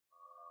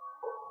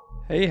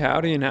Hey,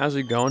 howdy, and how's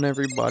it going,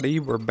 everybody?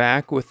 We're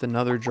back with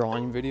another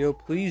drawing video.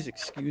 Please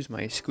excuse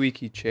my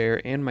squeaky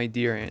chair and my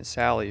dear Aunt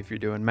Sally if you're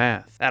doing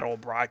math. That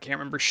old broad can't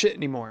remember shit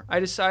anymore.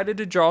 I decided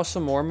to draw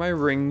some more of my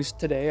rings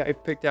today.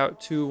 I've picked out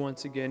two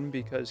once again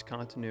because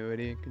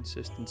continuity and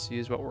consistency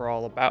is what we're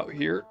all about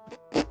here.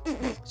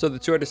 So the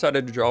two I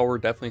decided to draw were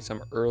definitely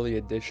some early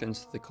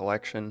additions to the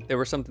collection. They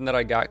were something that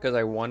I got because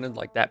I wanted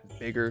like that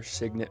bigger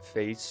signet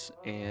face,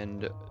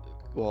 and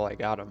well, I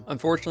got them.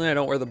 Unfortunately, I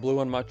don't wear the blue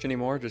one much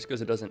anymore just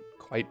because it doesn't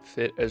quite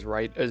fit as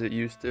right as it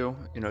used to.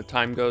 You know,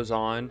 time goes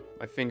on,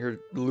 my finger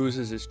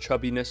loses its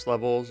chubbiness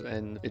levels,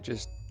 and it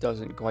just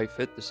doesn't quite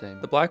fit the same.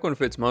 The black one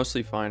fits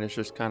mostly fine, it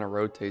just kind of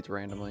rotates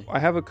randomly. I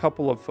have a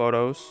couple of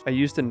photos. I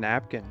used a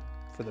napkin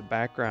for the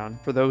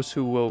background. For those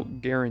who will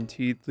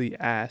guaranteedly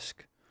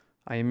ask,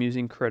 I am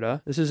using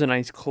Krita. This is a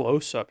nice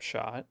close-up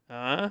shot.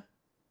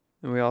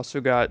 And we also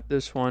got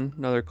this one,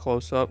 another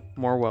close-up,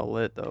 more well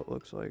lit though, it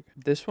looks like.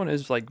 This one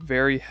is like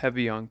very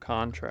heavy on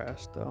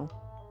contrast though.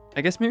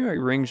 I guess maybe my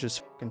ring's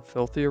just fucking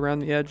filthy around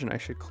the edge and I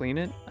should clean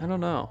it. I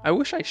don't know. I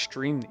wish I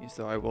streamed these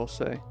though, I will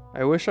say.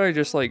 I wish I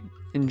just like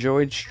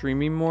enjoyed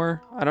streaming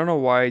more. I don't know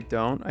why I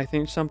don't. I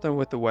think something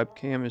with the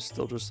webcam is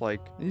still just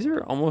like, these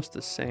are almost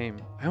the same.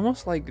 I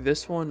almost like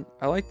this one.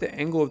 I like the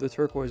angle of the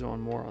turquoise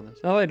one more on this.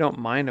 Not that I don't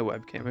mind a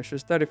webcam, it's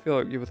just that I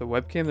feel like with a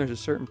webcam there's a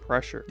certain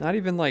pressure. Not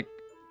even like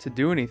to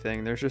do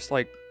anything, there's just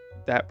like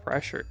that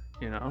pressure,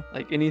 you know?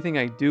 Like anything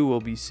I do will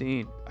be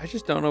seen. I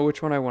just don't know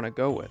which one I want to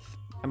go with.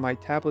 And my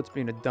tablet's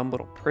being a dumb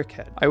little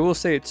prickhead. I will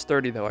say it's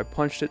sturdy though. I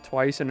punched it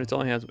twice and it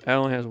only has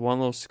one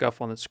little scuff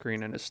on the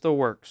screen and it still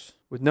works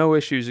with no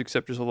issues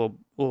except just a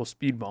little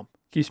speed bump.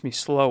 Keeps me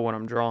slow when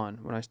I'm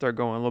drawing, when I start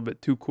going a little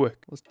bit too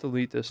quick. Let's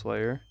delete this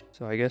layer.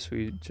 So I guess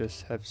we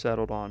just have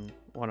settled on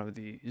one of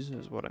these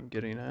is what I'm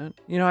getting at.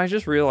 You know, I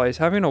just realized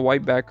having a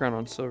white background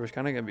on silver is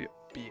kind of gonna be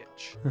a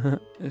bitch.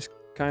 It's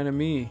kind of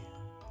me,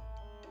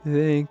 I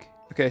think.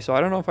 Okay, so I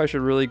don't know if I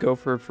should really go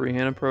for a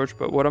freehand approach,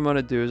 but what I'm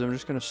gonna do is I'm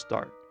just gonna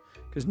start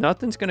because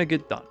nothing's gonna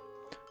get done.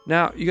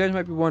 Now, you guys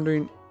might be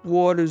wondering,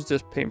 what is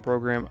this paint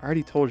program? I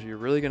already told you, you're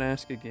really gonna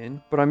ask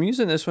again. But I'm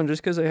using this one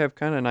just because they have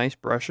kind of nice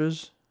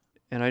brushes,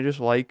 and I just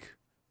like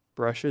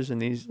brushes,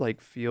 and these like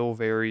feel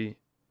very,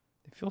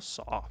 they feel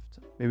soft.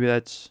 Maybe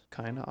that's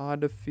kind of odd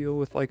to feel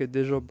with like a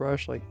digital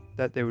brush, like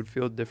that they would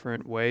feel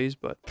different ways,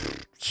 but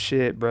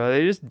shit, bro,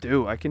 they just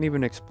do. I can't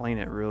even explain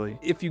it really.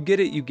 If you get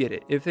it, you get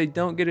it. If they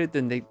don't get it,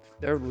 then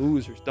they're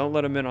losers. Don't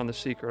let them in on the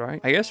secret,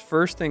 right? I guess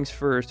first things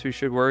first, we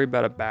should worry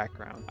about a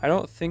background. I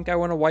don't think I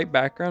want a white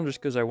background just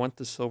because I want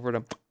the silver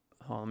to,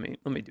 oh,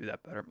 let me do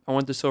that better. I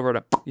want the silver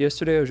to,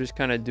 yesterday I was just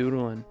kind of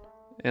doodling,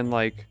 and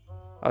like,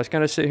 I was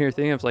kind of sitting here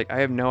thinking, I was like, I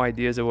have no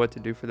ideas of what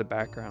to do for the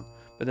background.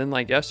 But then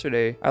like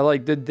yesterday, I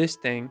like did this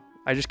thing.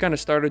 I just kind of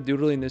started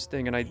doodling this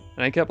thing, and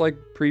I kept like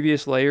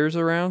previous layers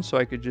around so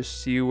I could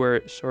just see where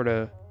it sort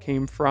of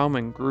came from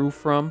and grew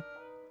from.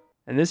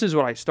 And this is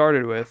what I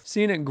started with.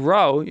 Seeing it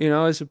grow, you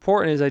know, as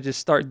important as I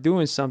just start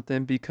doing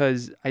something,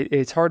 because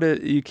it's hard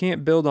to, you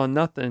can't build on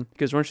nothing,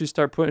 because once you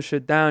start putting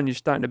shit down, you're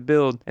starting to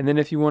build. And then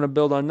if you want to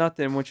build on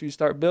nothing, once you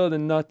start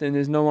building, nothing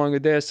is no longer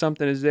there,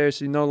 something is there,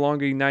 so you no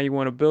longer, now you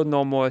want to build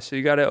no more. So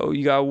you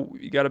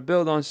gotta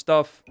build on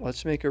stuff.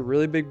 Let's make a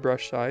really big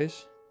brush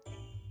size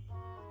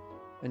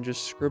and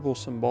just scribble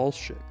some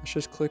bullshit. Let's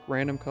just click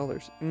random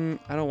colors.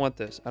 I don't want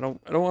this. I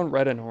don't want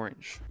red and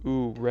orange.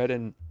 Ooh, red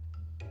and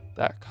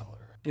that color.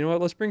 You know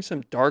what? Let's bring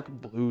some dark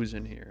blues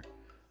in here.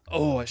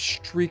 Oh, a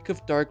streak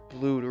of dark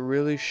blue to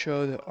really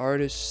show the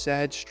artist's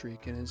sad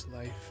streak in his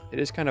life. It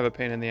is kind of a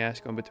pain in the ass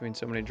going between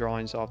so many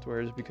drawing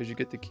softwares because you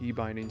get the key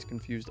bindings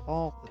confused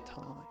all the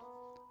time.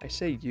 I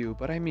say you,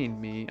 but I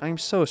mean me. I'm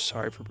so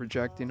sorry for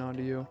projecting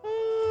onto you.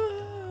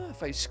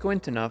 If I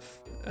squint enough,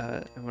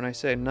 and when I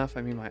say enough,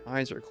 I mean my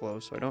eyes are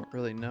closed, so I don't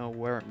really know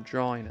where I'm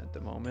drawing at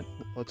the moment.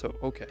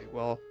 Okay,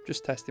 well,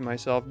 just testing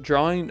myself.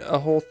 Drawing a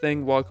whole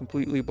thing while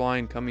completely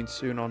blind, coming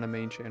soon on the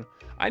main channel.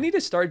 I need to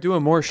start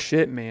doing more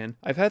shit, man.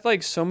 I've had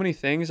like so many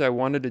things I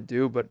wanted to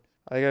do, but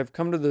like I've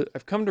come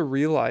to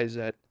realize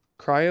that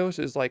Kryoz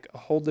is like a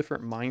whole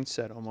different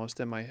mindset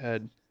almost in my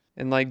head.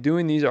 And like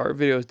doing these art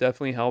videos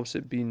definitely helps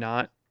it be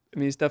not, I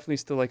mean, it's definitely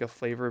still like a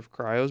flavor of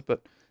Kryoz,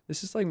 but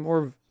this is like more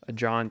of a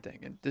John thing,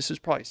 and this is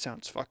probably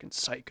sounds fucking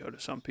psycho to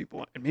some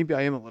people, and maybe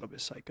I am a little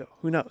bit psycho.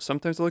 Who knows?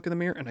 Sometimes I look in the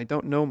mirror and I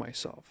don't know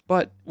myself.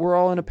 But we're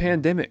all in a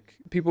pandemic.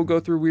 People go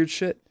through weird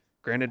shit.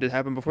 Granted, it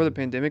happened before the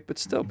pandemic, but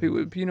still,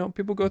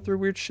 people go through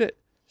weird shit,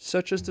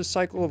 such as the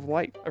cycle of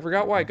life. I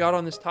forgot why I got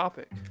on this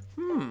topic.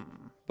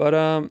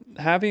 But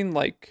having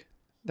like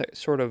that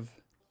sort of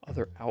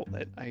other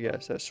outlet, I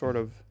guess, that sort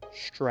of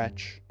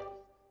stretch.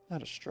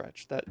 Not a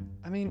stretch. That,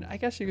 I mean, I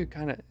guess you could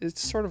kind of,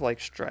 it's sort of like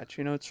stretch,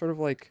 you know, it's sort of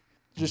like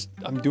just,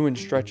 I'm doing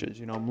stretches,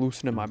 you know, I'm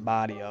loosening my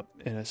body up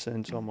in a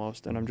sense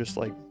almost, and I'm just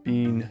like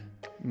being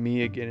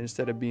me again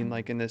instead of being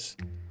like in this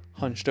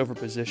hunched over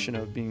position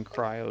of being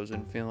Kryoz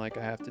and feeling like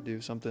I have to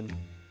do something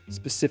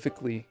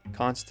specifically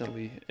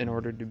constantly in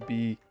order to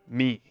be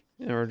me,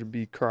 in order to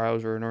be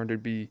Kryoz, or in order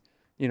to be,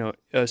 you know,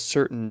 a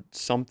certain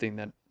something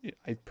that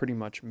I pretty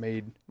much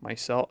made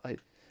myself.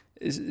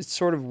 it's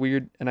sort of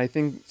weird, and I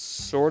think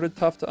sort of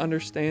tough to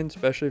understand,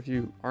 especially if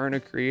you aren't a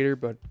creator,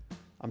 but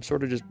I'm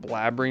sort of just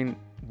blabbering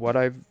what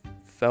I've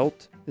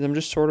felt. And I'm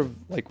just sort of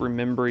like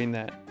remembering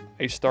that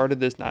I started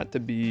this not to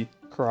be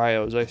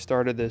Kryoz.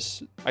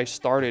 I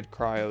started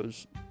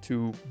Kryoz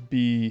to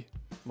be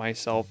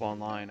myself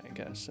online, I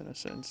guess, in a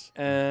sense.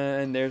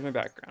 And there's my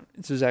background.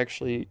 This is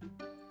actually,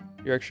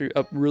 you're actually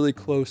up really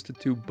close to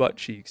two butt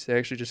cheeks. They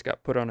actually just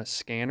got put on a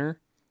scanner,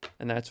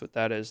 and that's what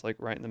that is, like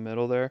right in the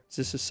middle there. Is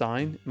this a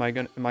sign? Am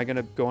I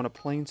gonna go on a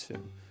plane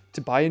soon?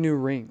 To buy a new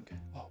ring.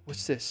 Oh,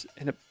 what's this?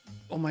 And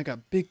oh my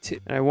god, big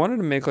tip. And I wanted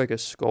to make like a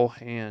skull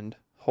hand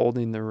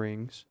holding the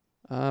rings.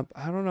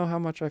 I don't know how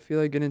much I feel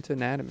like getting into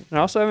anatomy. And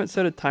I also haven't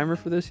set a timer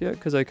for this yet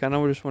because I kind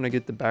of just want to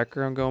get the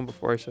background going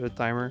before I set a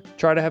timer.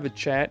 Try to have a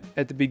chat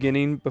at the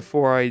beginning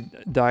before I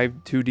dive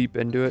too deep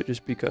into it,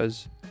 just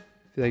because I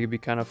feel like it'd be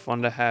kind of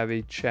fun to have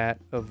a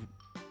chat of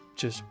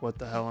just what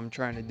the hell I'm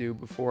trying to do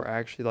before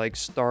actually like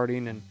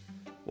starting, and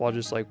while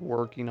just like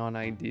working on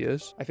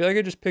ideas. I feel like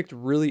I just picked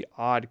really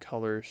odd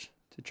colors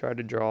to try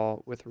to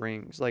draw with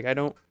rings. Like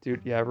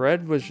dude, yeah,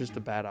 red was just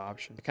a bad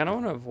option. I kind of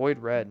want to avoid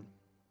red.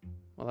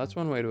 Well, that's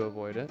one way to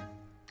avoid it.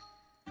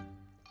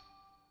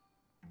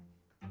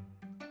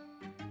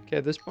 Okay,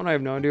 at this point I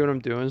have no idea what I'm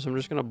doing, so I'm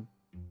just gonna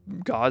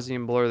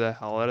Gaussian blur the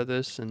hell out of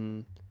this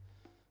and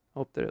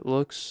hope that it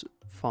looks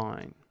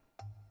fine.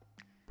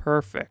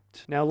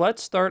 Perfect. Now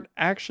let's start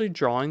actually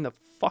drawing the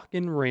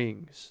fucking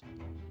rings.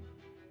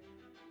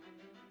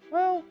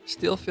 Well,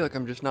 still feel like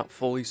I'm just not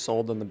fully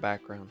sold on the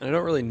background. And I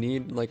don't really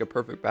need like a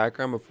perfect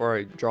background before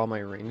I draw my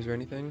rings or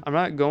anything. I'm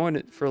not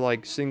going for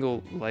like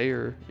single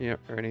layer, you know,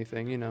 or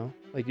anything, you know.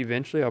 Like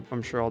eventually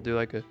I'm sure I'll do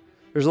like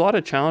there's a lot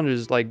of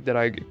challenges like that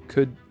I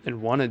could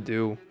and want to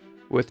do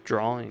with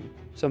drawing.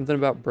 Something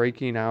about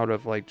breaking out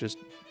of like just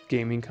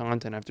gaming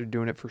content after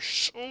doing it for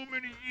so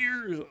many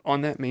years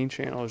on that main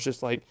channel. It's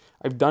just like,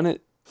 I've done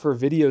it for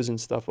videos and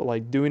stuff, but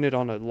like doing it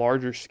on a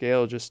larger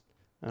scale, just,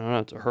 I don't know,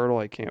 it's a hurdle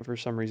I can't for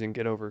some reason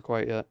get over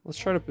quite yet. Let's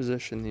try to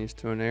position these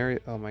to an area.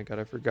 Oh my god,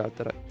 I forgot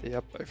that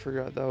I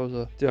forgot that was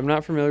a... Dude, I'm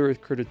not familiar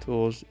with Critter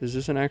Tools. Is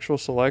this an actual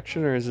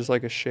selection or is this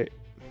like a shape?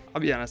 I'll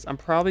be honest, I'm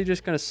probably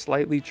just going to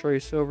slightly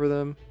trace over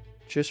them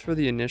just for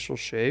the initial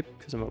shape,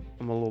 because I'm a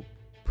little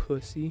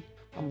pussy.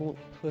 I'm a little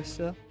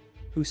pussa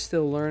who's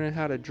still learning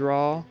how to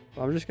draw.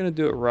 But I'm just going to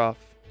do it rough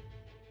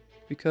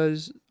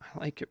because I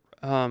like it.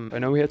 I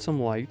know we had some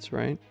lights,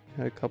 right?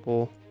 We had a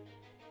couple...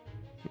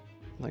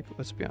 Like,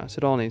 let's be honest,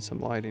 it all needs some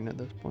lighting at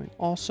this point.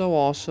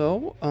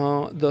 Also,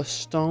 the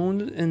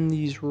stones in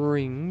these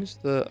rings,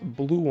 the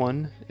blue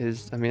one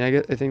is, I mean,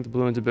 I think the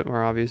blue one's a bit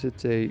more obvious.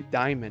 It's a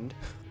diamond.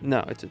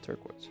 No, it's a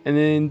turquoise. And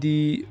then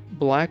the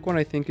black one,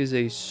 I think, is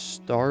a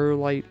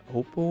starlight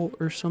opal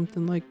or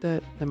something like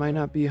that. That might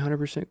not be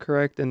 100%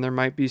 correct. And there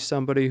might be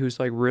somebody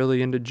who's like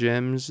really into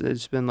gems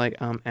that's been like,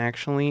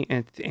 actually,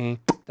 it's a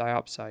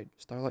diopside.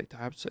 Starlight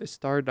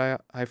diopside,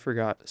 I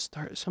forgot.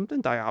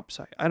 Something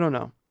diopside. I don't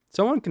know.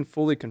 Someone can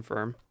fully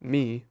confirm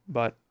me,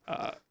 but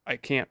I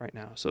can't right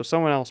now. So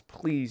someone else,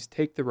 please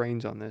take the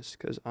reins on this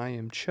because I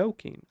am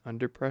choking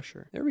under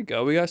pressure. There we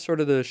go. We got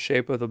sort of the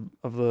shape of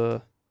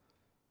the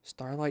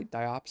starlight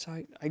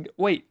diopside.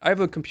 Wait, I have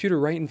a computer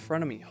right in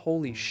front of me.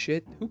 Holy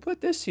shit. Who put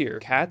this here?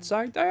 Cat's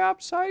eye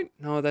diopside?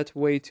 No, that's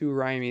way too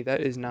rhymey.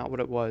 That is not what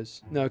it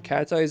was. No,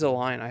 cat's eye is a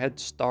line. I had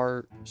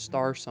star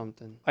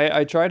something.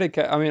 I try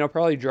to, I mean, I'll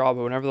probably draw,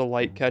 but whenever the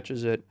light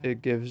catches it,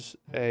 it gives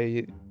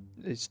a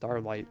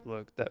starlight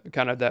look, that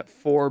kind of that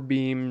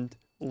four-beamed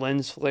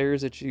lens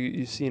flares that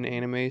you see in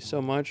anime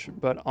so much,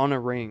 but on a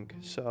ring.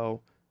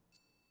 So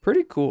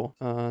pretty cool.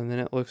 And then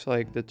it looks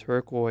like the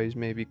turquoise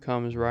maybe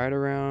comes right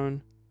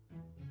around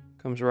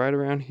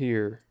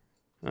here.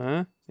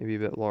 Maybe a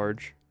bit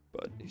large,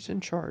 but he's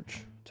in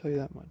charge, I'll tell you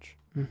that much.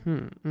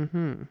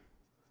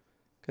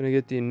 Gonna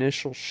get the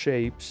initial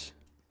shapes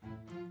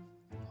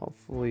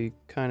hopefully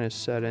kind of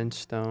set in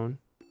stone.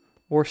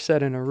 Or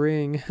set in a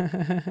ring.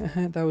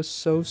 That was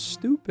so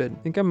stupid.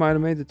 I think I might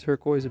have made the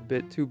turquoise a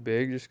bit too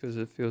big just because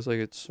it feels like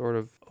it's sort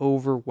of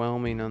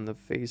overwhelming on the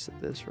face of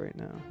this right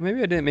now. Maybe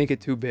I didn't make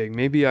it too big.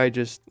 Maybe I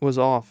just was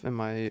off in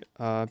my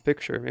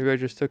picture. Maybe I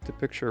just took the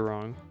picture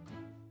wrong.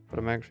 But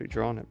I'm actually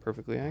drawing it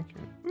perfectly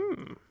accurate.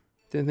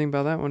 Didn't think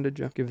about that one, did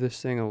you? Give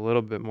this thing a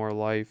little bit more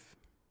life.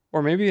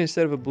 Or maybe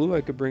instead of a blue, I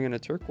could bring in a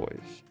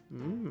turquoise.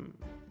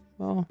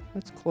 Well,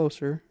 that's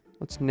closer.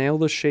 Let's nail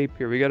the shape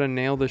here. We gotta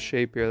nail the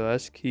shape here.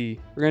 That's key.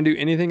 We're gonna do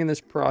anything in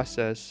this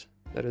process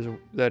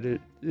that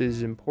it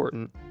is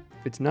important.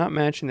 If it's not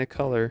matching the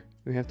color,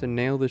 we have to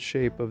nail the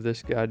shape of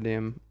this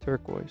goddamn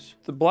turquoise.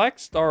 The black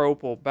star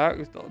opal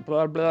looks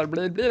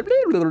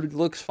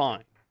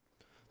fine.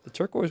 The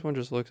turquoise one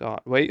just looks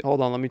odd. Wait, hold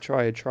on. Let me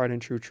try a tried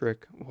and true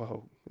trick.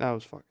 Whoa, that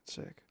was fucking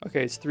sick.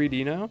 Okay, it's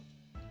 3D now.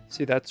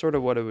 See, that's sort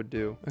of what it would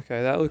do.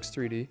 Okay, that looks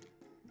 3D.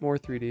 More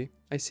 3D.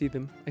 I see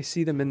them. I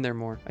see them in there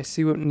more. I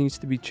see what needs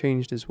to be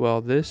changed as well.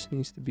 This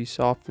needs to be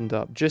softened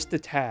up just a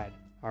tad.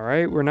 All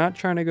right, we're not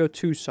trying to go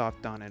too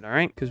soft on it, all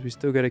right? Because we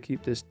still got to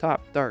keep this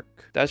top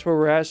dark. That's where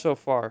we're at so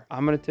far.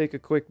 I'm going to take a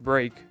quick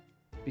break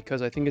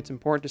because I think it's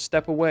important to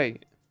step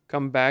away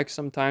come back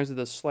sometimes with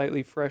a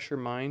slightly fresher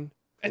mind,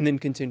 and then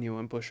continue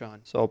and push on.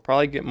 So I'll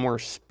probably get more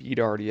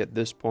Speedarty at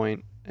this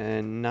point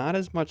and not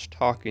as much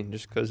talking,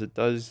 just because it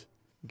does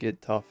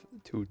get tough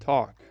to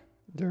talk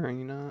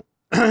during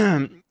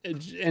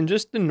and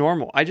just the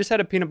normal. I just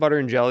had a peanut butter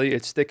and jelly.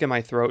 It's thick in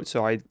my throat,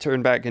 so I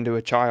turned back into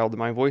a child.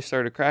 My voice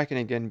started cracking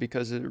again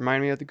because it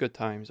reminded me of the good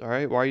times. All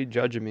right, why are you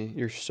judging me?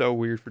 You're so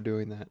weird for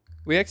doing that.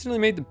 We accidentally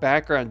made the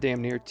background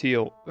damn near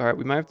teal. All right,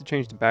 we might have to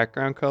change the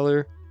background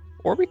color,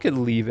 or we could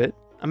leave it.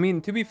 I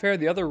mean, to be fair,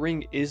 the other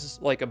ring is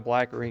like a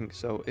black ring,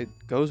 so it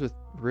goes with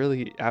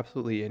really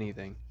absolutely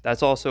anything.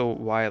 That's also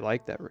why I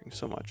like that ring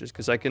so much, is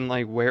because I can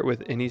like wear it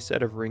with any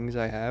set of rings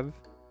I have,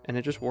 and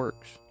it just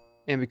works.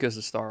 And because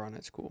the star on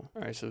it's cool.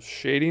 All right, so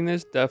shading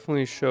this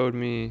definitely showed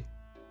me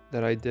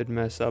that I did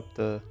mess up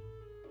the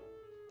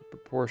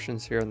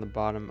proportions here on the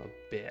bottom a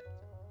bit.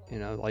 You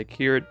know, like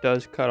here it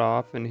does cut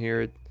off, and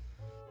here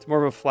it's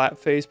more of a flat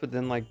face, but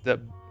then like the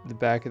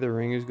back of the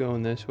ring is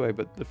going this way,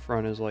 but the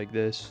front is like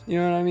this. You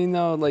know what I mean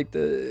though? Like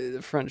the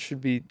front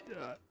should be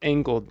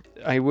angled.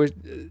 I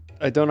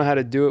don't know how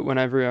to do it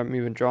whenever I'm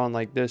even drawing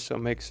like this, so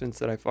it makes sense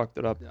that I fucked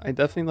it up. I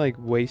definitely like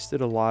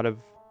wasted a lot of,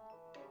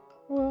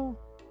 well,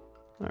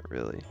 not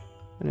really.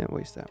 I didn't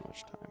waste that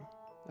much time.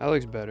 That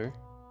looks better.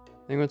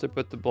 I think once I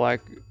put the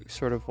black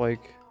sort of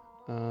like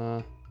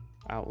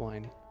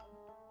outline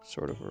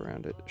sort of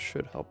around it, it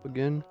should help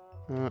again.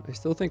 I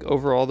still think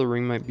overall the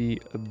ring might be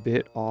a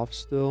bit off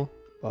still,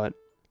 but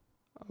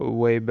a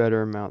way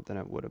better amount than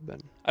it would have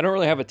been. I don't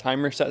really have a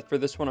timer set for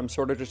this one. I'm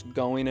sort of just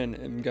going, and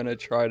I'm gonna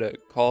try to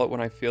call it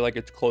when I feel like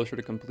it's closer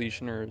to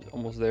completion or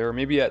almost there, or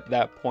maybe at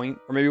that point,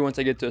 or maybe once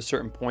I get to a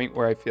certain point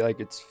where I feel like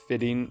it's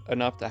fitting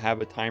enough to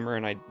have a timer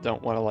and I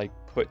don't want to like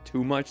put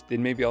too much,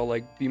 then maybe I'll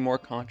like be more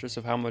conscious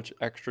of how much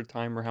extra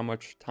time or how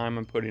much time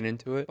I'm putting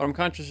into it. But I'm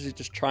consciously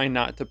just trying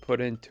not to put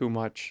in too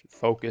much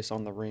focus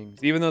on the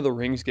rings. Even though the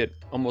rings get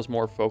almost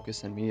more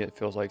focus than me, it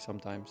feels like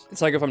sometimes.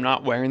 It's like if I'm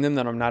not wearing them,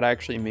 then I'm not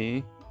actually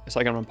me. It's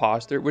like I'm an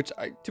imposter, which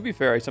to be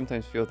fair, I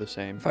sometimes feel the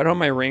same. If I don't have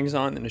my rings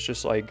on, then it's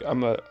just like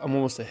I'm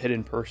almost a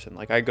hidden person.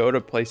 Like I go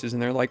to places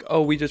and they're like,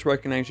 oh, we just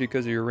recognize you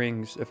because of your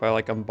rings. If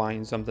I'm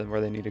buying something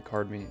where they need to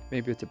card me,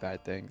 maybe it's a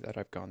bad thing that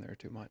I've gone there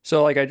too much.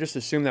 So like I just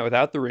assume that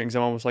without the rings,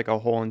 I'm almost like a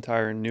whole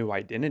entire new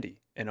identity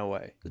in a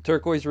way. The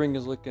turquoise ring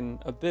is looking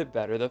a bit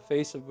better. The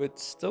face of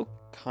it's still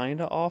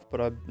kind of off, but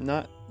I'm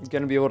not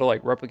gonna be able to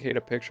like replicate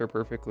a picture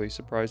perfectly.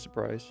 Surprise,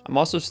 surprise. I'm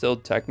also still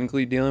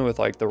technically dealing with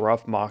like the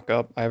rough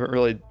mock-up. I haven't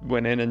really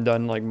went in and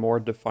done like more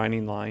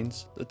defining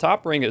lines. The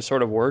top ring, it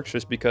sort of works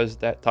just because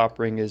that top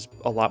ring is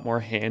a lot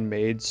more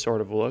handmade sort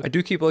of look. I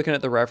do keep looking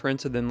at the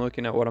reference and then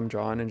looking at what I'm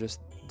drawing and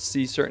just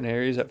see certain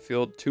areas that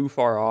feel too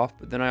far off,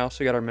 but then I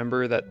also got to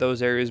remember that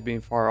those areas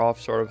being far off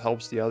sort of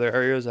helps the other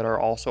areas that are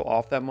also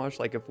off that much.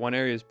 Like if one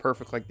area is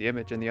perfect like the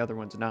image and the other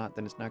one's not,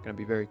 then it's not going to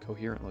be very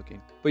coherent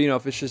looking. But you know,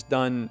 if it's just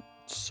done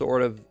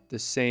sort of the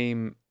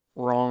same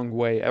wrong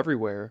way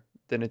everywhere,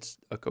 then it's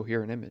a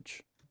coherent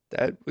image.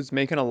 That was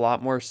making a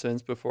lot more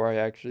sense before I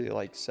actually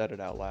like said it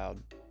out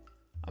loud.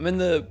 I'm in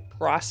the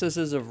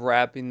processes of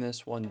wrapping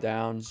this one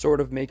down, sort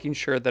of making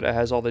sure that it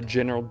has all the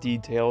general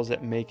details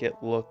that make it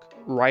look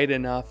right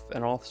enough,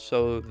 and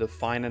also the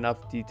fine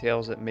enough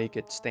details that make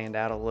it stand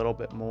out a little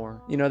bit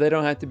more. You know, they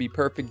don't have to be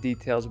perfect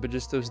details, but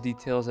just those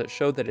details that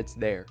show that it's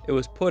there. It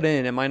was put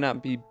in. It might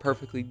not be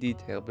perfectly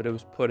detailed, but it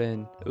was put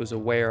in. It was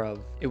aware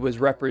of. It was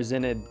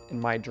represented in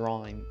my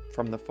drawing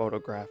from the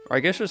photograph. Or I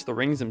guess just the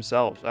rings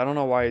themselves. I don't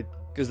know why,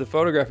 because the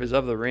photograph is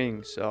of the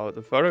rings, so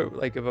the photo,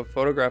 like if a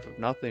photograph of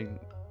nothing,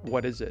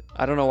 what is it?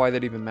 I don't know why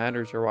that even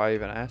matters or why I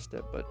even asked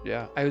it, but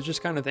yeah. I was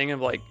just kind of thinking of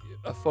like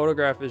a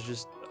photograph is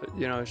just,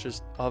 you know, it's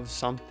just of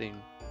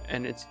something.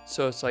 And it's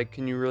like,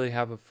 can you really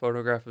have a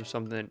photograph of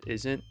something that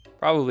isn't?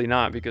 Probably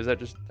not, because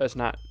that's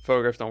not,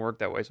 photographs don't work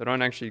that way. So I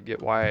don't actually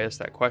get why I asked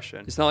that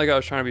question. It's not like I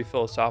was trying to be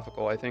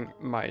philosophical. I think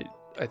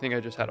I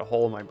just had a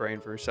hole in my brain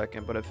for a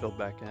second, but it filled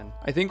back in.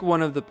 I think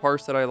one of the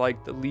parts that I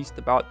like the least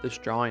about this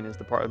drawing is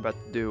the part I'm about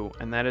to do,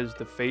 and that is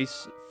the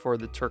face for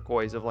the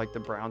turquoise of like the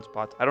brown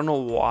spots. I don't know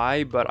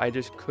why, but I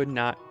just could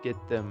not get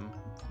them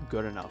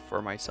good enough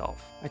for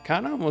myself. I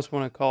kind of almost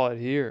want to call it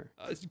here.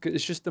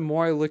 It's just the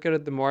more I look at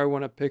it, the more I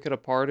want to pick it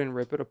apart and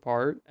rip it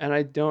apart. And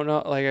I don't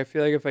know, like I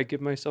feel like if I give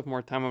myself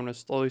more time, I'm going to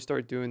slowly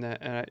start doing that.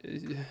 And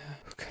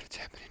oh God, it's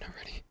happening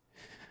already.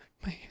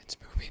 My hand's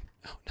moving.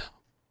 Oh no.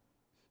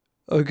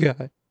 Oh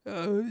God.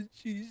 Oh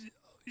jeez.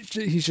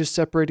 He's just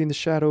separating the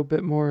shadow a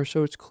bit more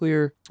so it's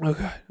clear. Oh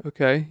God.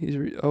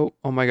 Okay.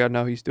 Oh my God.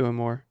 No, he's doing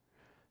more.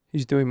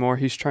 He's doing more.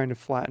 He's trying to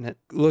flatten it.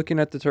 Looking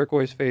at the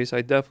turquoise face,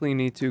 I definitely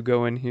need to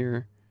go in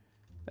here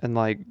and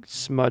like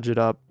smudge it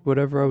up.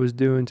 Whatever I was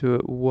doing to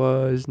it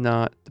was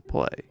not the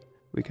play.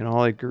 We can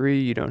all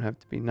agree you don't have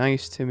to be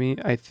nice to me.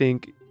 I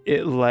think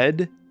it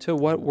led to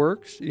what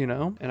works, you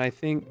know, and I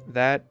think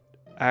that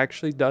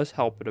actually does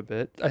help it a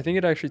bit. I think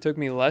it actually took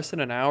me less than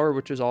an hour,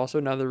 which is also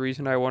another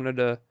reason I wanted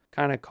to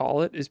kind of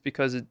call it, is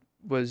because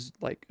was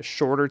like a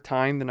shorter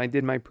time than I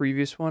did my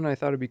previous one. I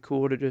thought it'd be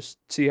cool to just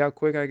see how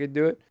quick I could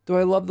do it. Do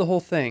I love the whole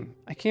thing?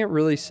 I can't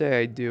really say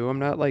I do. I'm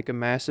not like a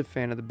massive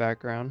fan of the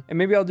background. And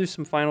maybe I'll do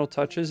some final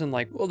touches and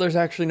like, well, there's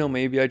actually no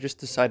maybe. I just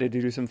decided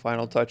to do some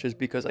final touches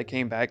because I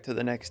came back to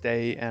the next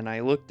day and I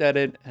looked at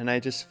it and I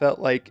just felt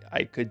like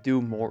I could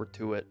do more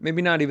to it.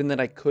 Maybe not even that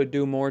I could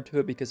do more to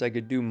it, because I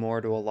could do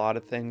more to a lot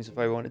of things if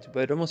I wanted to,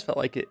 but it almost felt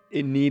like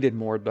it needed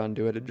more done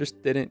to it. It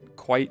just didn't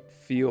quite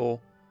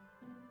feel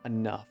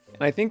enough.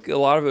 And I think a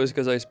lot of it was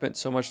because I spent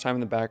so much time in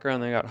the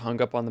background, and I got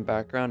hung up on the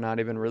background, not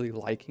even really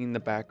liking the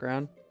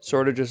background.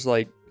 Sort of just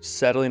like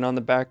settling on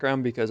the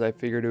background because I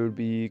figured it would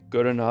be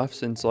good enough,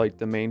 since like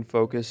the main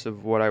focus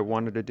of what I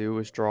wanted to do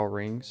was draw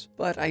rings.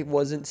 But I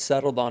wasn't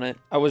settled on it.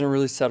 I wasn't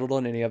really settled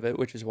on any of it,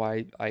 which is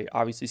why I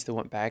obviously still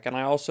went back. And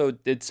I also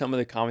did some of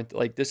the comment,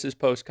 like this is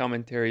post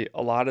commentary.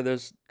 A lot of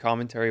this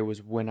commentary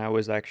was when I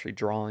was actually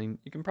drawing.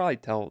 You can probably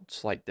tell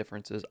slight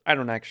differences. I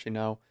don't actually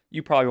know.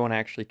 You probably won't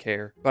actually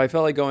care. But I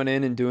felt like going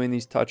in and doing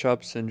these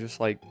touch-ups and just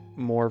like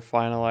more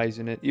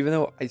finalizing it, even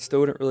though I still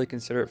wouldn't really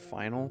consider it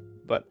final,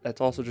 but that's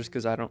also just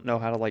because I don't know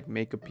how to like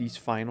make a piece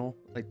final.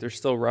 Like there's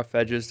still rough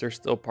edges, there's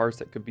still parts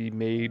that could be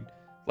made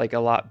like a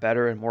lot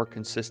better and more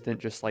consistent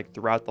just like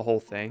throughout the whole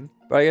thing.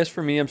 But I guess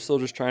for me, I'm still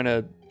just trying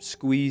to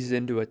squeeze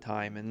into a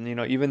time. And you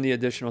know, even the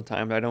additional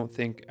time, I don't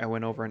think I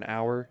went over an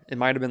hour. It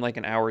might have been like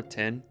an hour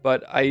 10,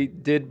 but I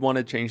did want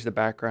to change the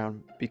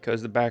background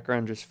because the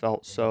background just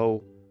felt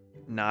so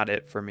not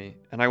it for me.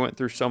 And I went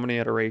through so many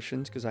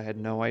iterations because I had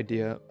no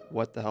idea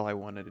what the hell I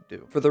wanted to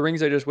do. For the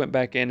rings, I just went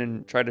back in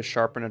and tried to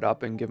sharpen it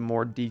up and give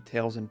more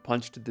details and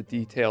punch to the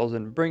details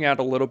and bring out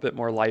a little bit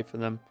more life in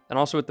them. And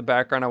also with the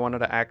background, I wanted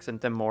to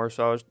accent them more.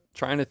 So I was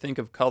trying to think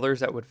of colors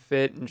that would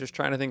fit and just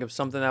trying to think of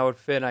something that would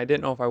fit. And I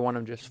didn't know if I want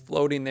them just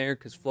floating there,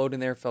 because floating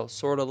there felt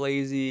sort of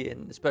lazy,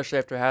 and especially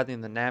after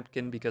having the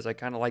napkin, because I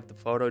kind of liked the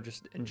photo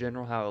just in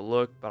general how it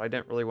looked, but I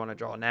didn't really want to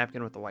draw a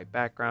napkin with a white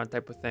background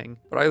type of thing.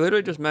 But I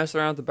literally just messed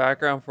around with the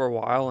background for a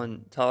while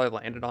until I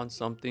landed on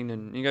something,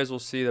 and you guys will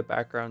see the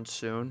background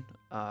soon.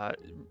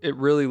 It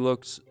really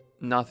looks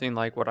nothing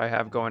like what I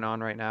have going on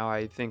right now.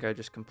 I think I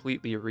just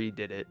completely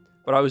redid it.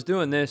 But I was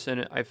doing this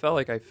and I felt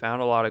like I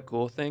found a lot of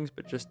cool things,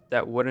 but just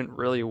that wouldn't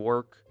really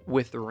work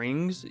with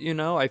rings, you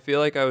know? I feel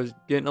like I was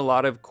getting a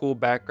lot of cool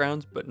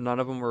backgrounds, but none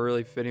of them were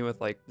really fitting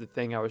with like the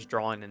thing I was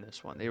drawing in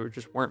this one. They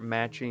weren't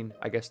matching,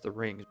 I guess, the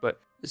rings.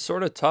 But it's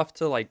sort of tough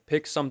to like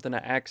pick something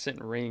to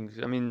accent rings.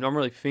 I mean,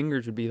 normally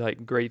fingers would be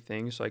like great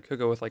things, so I could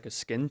go with like a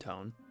skin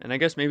tone. And I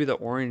guess maybe the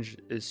orange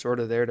is sort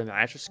of there to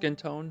match a skin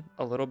tone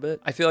a little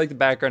bit. I feel like the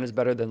background is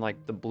better than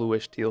like the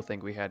bluish teal thing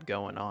we had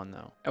going on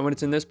though. And when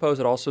it's in this pose,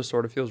 it also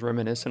sort of feels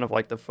reminiscent of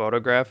like the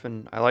photograph,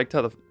 and I liked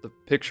how the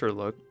picture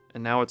looked.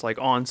 And now it's like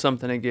on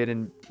something again,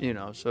 and you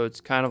know, so it's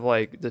kind of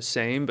like the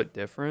same but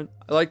different.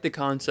 I like the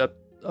concept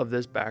of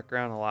this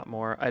background a lot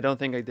more. I don't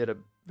think I did a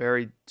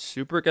very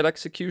super good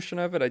execution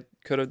of it. I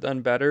could have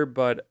done better,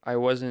 but I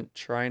wasn't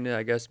trying to,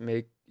 I guess,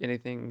 make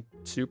anything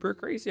super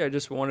crazy. I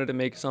just wanted to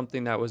make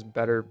something that was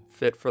better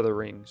fit for the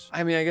rings.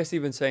 I mean, I guess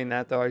even saying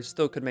that though, I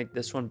still could make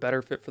this one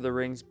better fit for the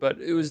rings, but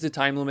it was the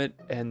time limit,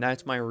 and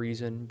that's my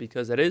reason,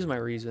 because that is my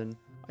reason.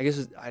 I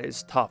guess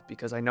it's tough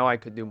because I know I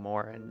could do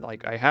more, and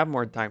like I have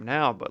more time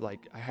now, but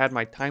like I had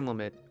my time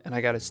limit and I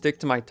got to stick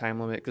to my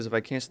time limit, because if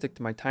I can't stick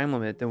to my time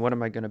limit, then what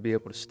am I going to be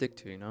able to stick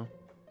to, you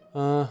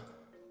know?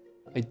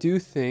 I do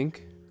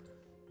think,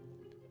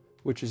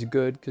 which is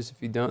good, because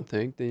if you don't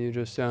think, then you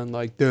just sound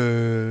like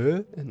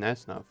duh, and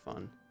that's not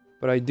fun.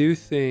 But I do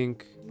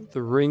think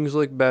the rings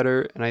look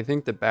better, and I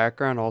think the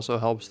background also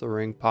helps the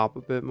ring pop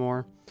a bit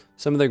more.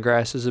 Some of the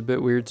grass is a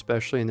bit weird,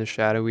 especially in the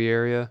shadowy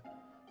area.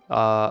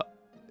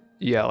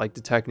 Yeah, like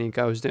the technique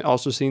I was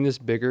also seeing this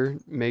bigger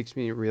makes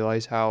me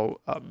realize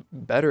how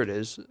better it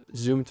is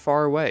zoomed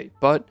far away.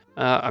 But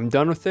I'm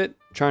done with it.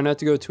 Trying not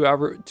to go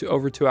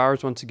over 2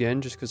 hours once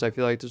again, just because I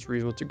feel like this is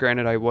reasonable.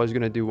 Granted, I was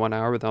going to do 1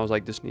 hour, but then I was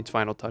like, this needs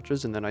final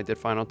touches. And then I did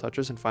final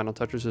touches, and final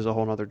touches is a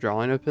whole nother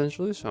drawing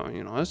potentially. So,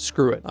 you know, let's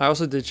screw it. I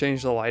also did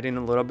change the lighting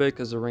a little bit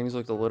because the rings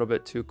looked a little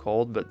bit too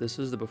cold, but this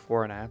is the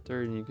before and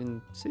after, and you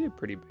can see a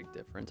pretty big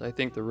difference. I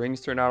think the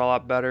rings turned out a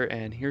lot better,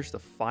 and here's the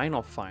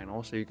final,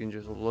 so you can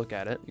just look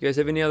at it. You guys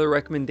have any other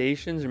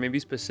recommendations or maybe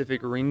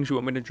specific rings you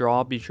want me to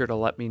draw? Be sure to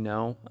let me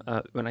know.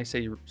 When I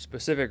say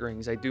specific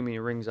rings, I do mean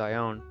rings I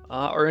own.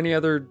 Or any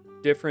other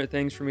different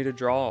things for me to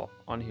draw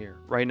on here.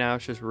 Right now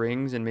it's just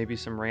rings and maybe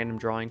some random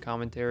drawing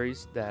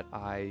commentaries that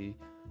I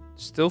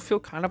still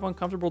feel kind of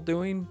uncomfortable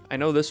doing. I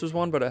know this was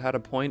one, but it had a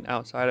point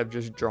outside of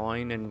just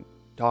drawing and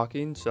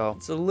talking, so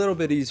it's a little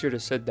bit easier to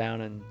sit down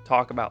and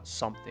talk about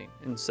something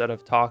instead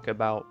of talk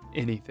about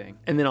anything,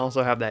 and then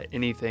also have that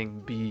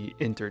anything be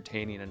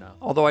entertaining enough.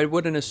 Although I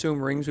wouldn't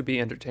assume rings would be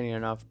entertaining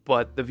enough,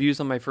 but the views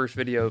on my first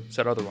video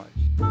said otherwise.